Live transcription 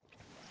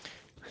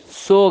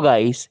So,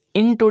 guys,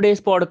 in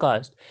today's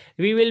podcast,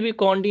 we will be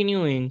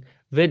continuing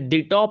with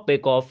the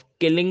topic of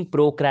killing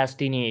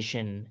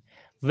procrastination.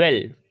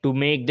 Well, to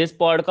make this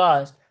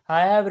podcast, I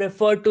have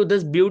referred to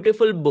this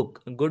beautiful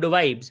book, Good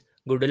Vibes,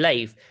 Good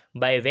Life,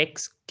 by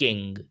Vex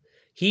King.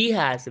 He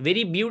has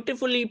very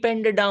beautifully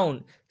penned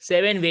down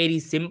seven very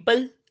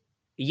simple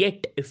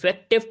yet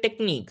effective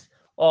techniques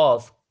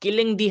of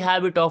killing the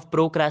habit of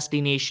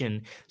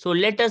procrastination. So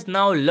let us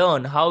now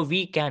learn how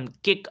we can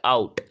kick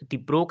out the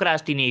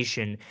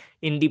procrastination.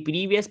 In the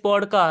previous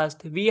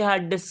podcast, we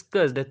had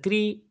discussed the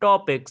three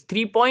topics,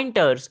 three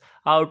pointers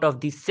out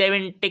of the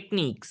seven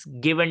techniques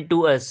given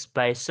to us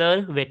by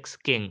Sir Vex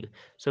King.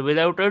 So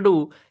without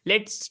ado,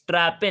 let's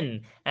strap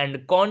in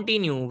and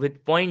continue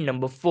with point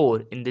number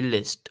 4 in the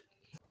list.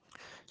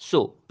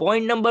 So,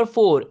 point number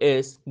 4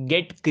 is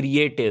get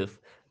creative.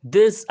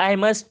 This, I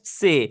must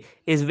say,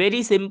 is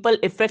very simple,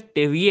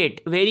 effective, yet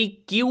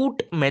very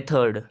cute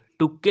method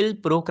to kill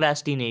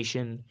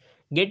procrastination.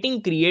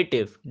 Getting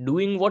creative,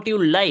 doing what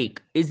you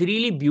like is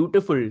really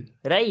beautiful,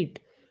 right?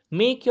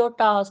 Make your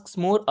tasks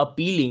more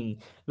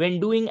appealing. When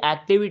doing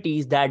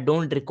activities that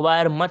don't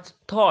require much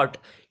thought,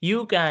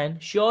 you can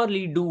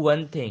surely do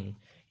one thing.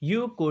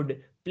 You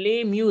could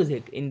play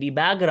music in the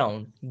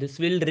background. This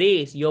will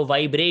raise your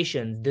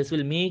vibrations. This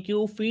will make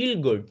you feel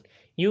good.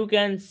 You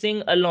can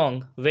sing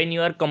along when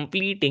you are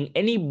completing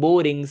any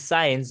boring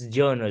science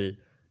journal.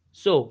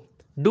 So,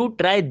 do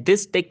try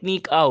this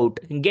technique out.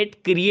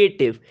 Get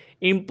creative.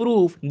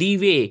 Improve the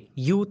way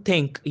you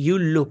think you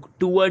look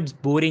towards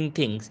boring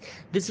things.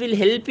 This will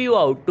help you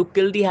out to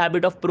kill the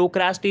habit of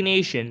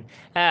procrastination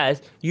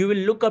as you will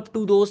look up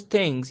to those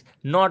things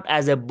not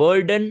as a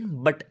burden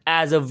but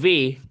as a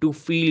way to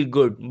feel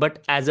good,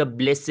 but as a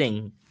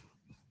blessing.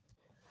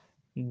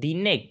 The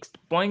next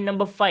point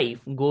number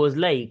 5 goes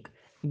like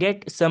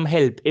get some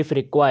help if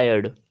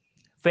required.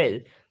 Well,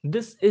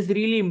 this is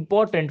really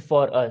important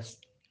for us.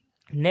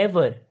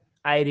 Never,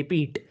 I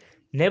repeat,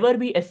 never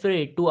be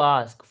afraid to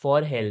ask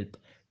for help.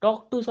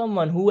 Talk to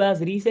someone who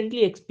has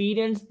recently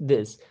experienced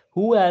this,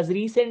 who has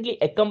recently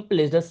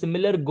accomplished a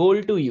similar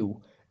goal to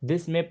you.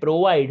 This may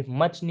provide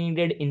much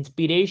needed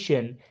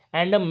inspiration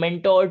and a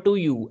mentor to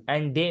you,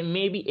 and they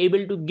may be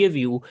able to give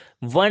you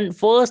one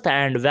first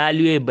and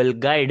valuable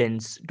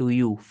guidance to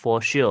you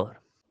for sure.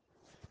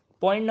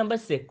 Point number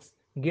 6,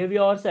 give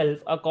yourself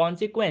a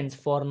consequence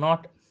for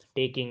not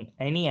taking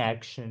any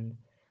action.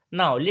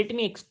 Now, let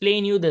me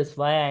explain you this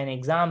via an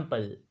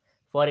example.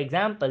 For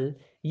example,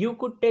 you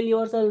could tell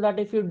yourself that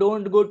if you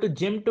don't go to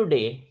gym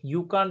today,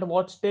 you can't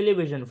watch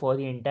television for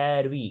the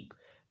entire week.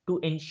 To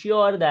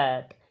ensure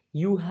that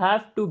you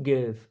have to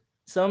give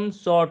some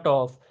sort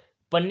of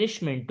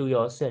punishment to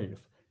yourself.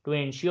 To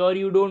ensure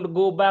you don't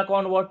go back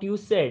on what you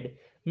said,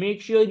 make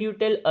sure you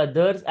tell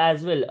others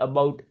as well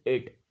about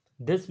it.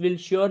 This will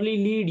surely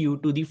lead you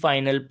to the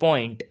final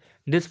point.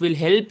 This will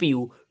help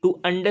you to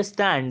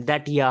understand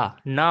that, yeah,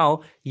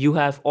 now you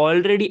have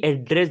already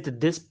addressed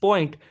this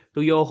point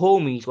to your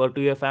homies or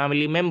to your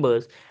family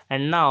members,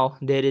 and now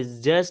there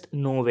is just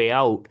no way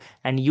out,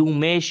 and you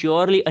may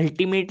surely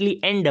ultimately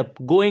end up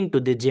going to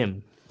the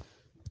gym.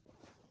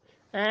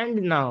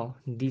 And now,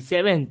 the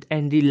seventh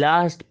and the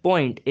last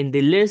point in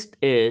the list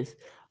is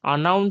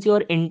announce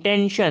your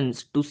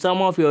intentions to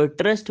some of your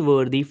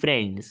trustworthy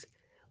friends.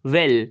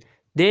 Well,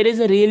 there is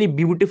a really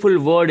beautiful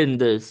word in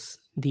this.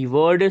 The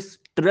word is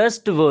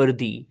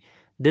trustworthy.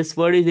 This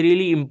word is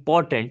really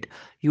important.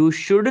 You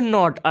should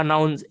not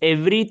announce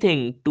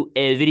everything to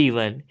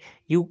everyone.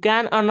 You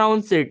can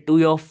announce it to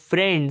your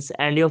friends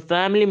and your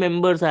family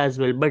members as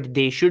well, but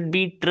they should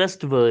be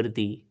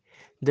trustworthy.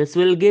 This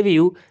will give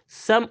you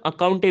some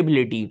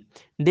accountability.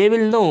 They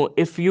will know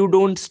if you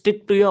don't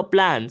stick to your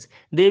plans.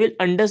 They will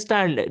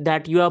understand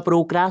that you are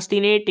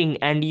procrastinating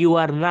and you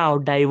are now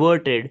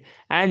diverted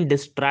and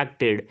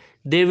distracted.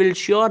 They will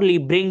surely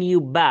bring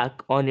you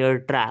back on your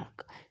track.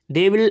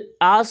 They will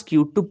ask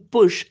you to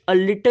push a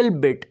little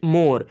bit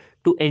more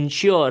to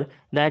ensure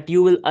that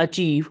you will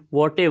achieve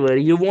whatever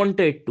you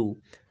wanted to.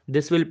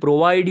 This will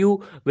provide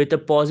you with a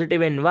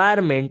positive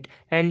environment,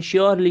 and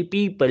surely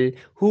people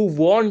who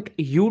want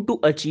you to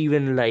achieve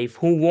in life,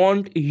 who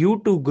want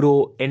you to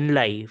grow in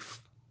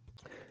life.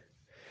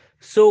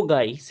 So,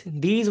 guys,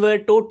 these were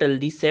total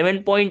the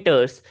 7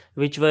 pointers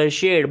which were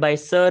shared by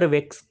Sir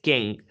Vex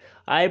King.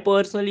 I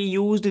personally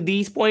used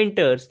these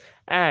pointers,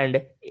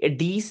 and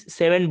these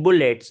 7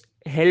 bullets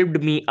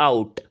helped me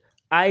out.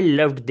 I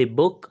loved the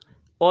book,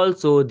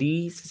 also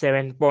these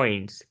 7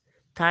 points.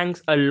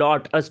 Thanks a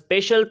lot, a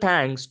special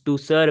thanks to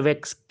Sir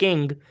Vex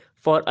King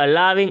for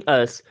allowing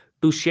us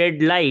to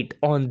shed light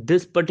on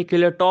this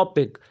particular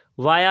topic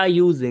via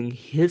using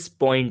his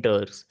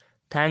pointers.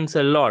 Thanks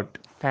a lot.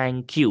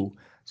 Thank you.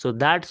 So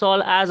that's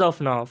all as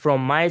of now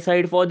from my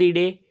side for the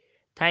day.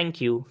 Thank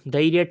you.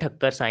 Dhairya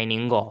Thakkar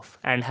signing off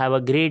and have a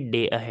great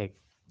day ahead.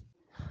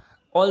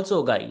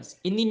 Also, guys,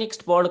 in the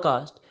next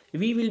podcast,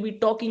 we will be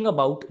talking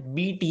about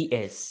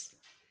BTS.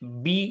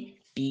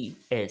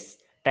 BTS.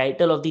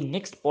 Title of the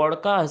next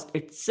podcast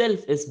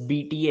itself is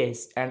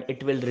BTS and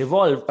it will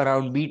revolve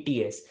around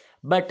BTS.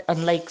 But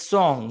unlike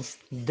songs,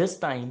 this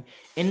time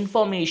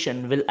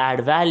information will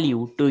add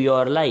value to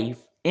your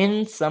life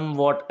in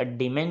somewhat a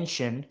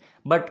dimension,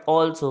 but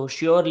also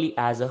surely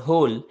as a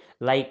whole,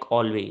 like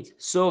always.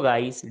 So,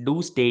 guys,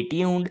 do stay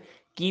tuned,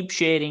 keep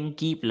sharing,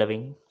 keep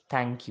loving.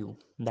 Thank you.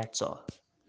 That's all.